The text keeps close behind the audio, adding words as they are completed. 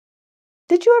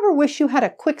Did you ever wish you had a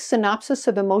quick synopsis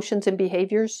of emotions and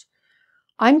behaviors?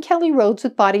 I'm Kelly Rhodes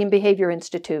with Body and Behavior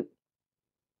Institute.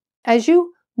 As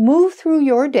you move through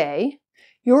your day,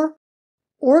 your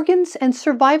organs and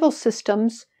survival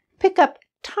systems pick up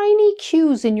tiny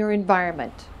cues in your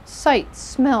environment, sights,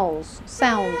 smells,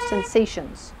 sounds,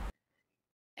 sensations.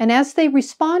 And as they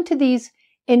respond to these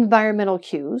environmental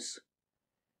cues,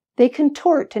 they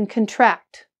contort and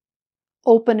contract,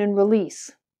 open and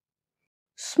release.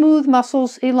 Smooth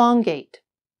muscles elongate,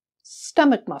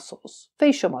 stomach muscles,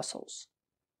 facial muscles.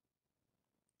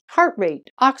 Heart rate,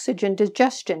 oxygen,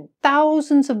 digestion,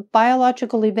 thousands of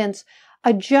biological events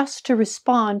adjust to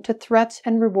respond to threats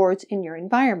and rewards in your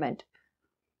environment.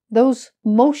 Those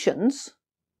motions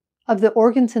of the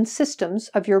organs and systems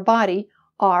of your body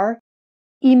are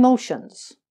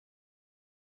emotions.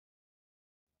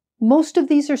 Most of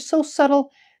these are so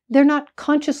subtle, they're not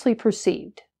consciously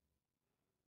perceived.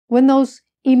 When those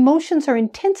emotions are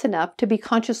intense enough to be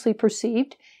consciously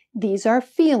perceived, these are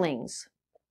feelings.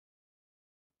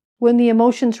 When the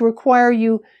emotions require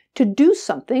you to do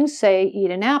something, say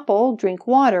eat an apple, drink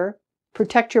water,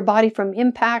 protect your body from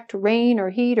impact, rain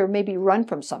or heat, or maybe run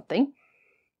from something,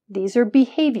 these are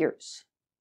behaviors.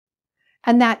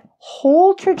 And that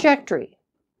whole trajectory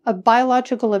of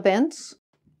biological events,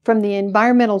 from the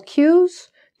environmental cues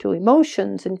to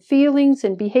emotions and feelings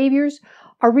and behaviors,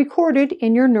 are recorded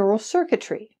in your neural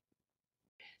circuitry.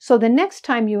 So the next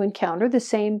time you encounter the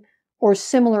same or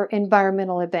similar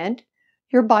environmental event,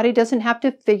 your body doesn't have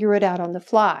to figure it out on the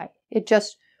fly. It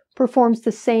just performs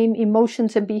the same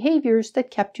emotions and behaviors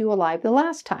that kept you alive the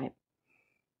last time.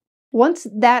 Once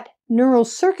that neural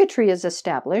circuitry is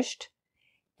established,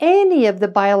 any of the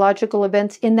biological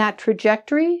events in that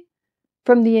trajectory,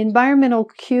 from the environmental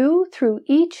cue through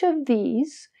each of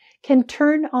these, can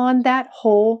turn on that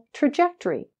whole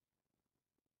trajectory.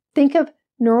 Think of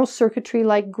neural circuitry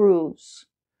like grooves.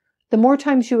 The more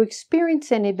times you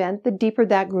experience an event, the deeper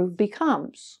that groove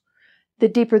becomes. The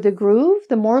deeper the groove,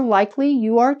 the more likely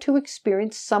you are to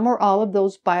experience some or all of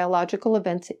those biological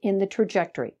events in the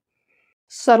trajectory.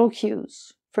 Subtle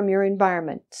cues from your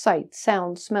environment, sights,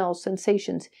 sounds, smells,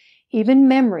 sensations, even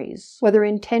memories, whether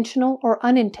intentional or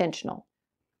unintentional.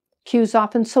 Cues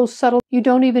often so subtle you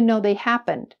don't even know they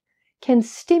happened, can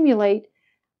stimulate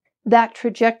that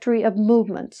trajectory of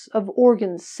movements, of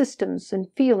organs, systems, and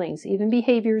feelings, even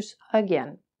behaviors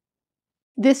again.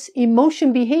 This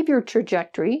emotion-behavior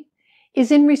trajectory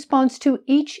is in response to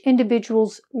each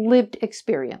individual's lived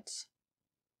experience.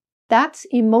 That's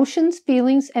emotions,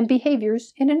 feelings, and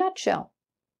behaviors in a nutshell.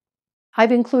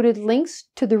 I've included links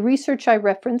to the research I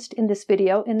referenced in this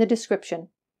video in the description.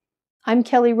 I'm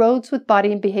Kelly Rhodes with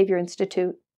Body and Behavior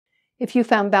Institute. If you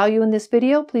found value in this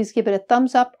video, please give it a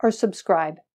thumbs up or subscribe.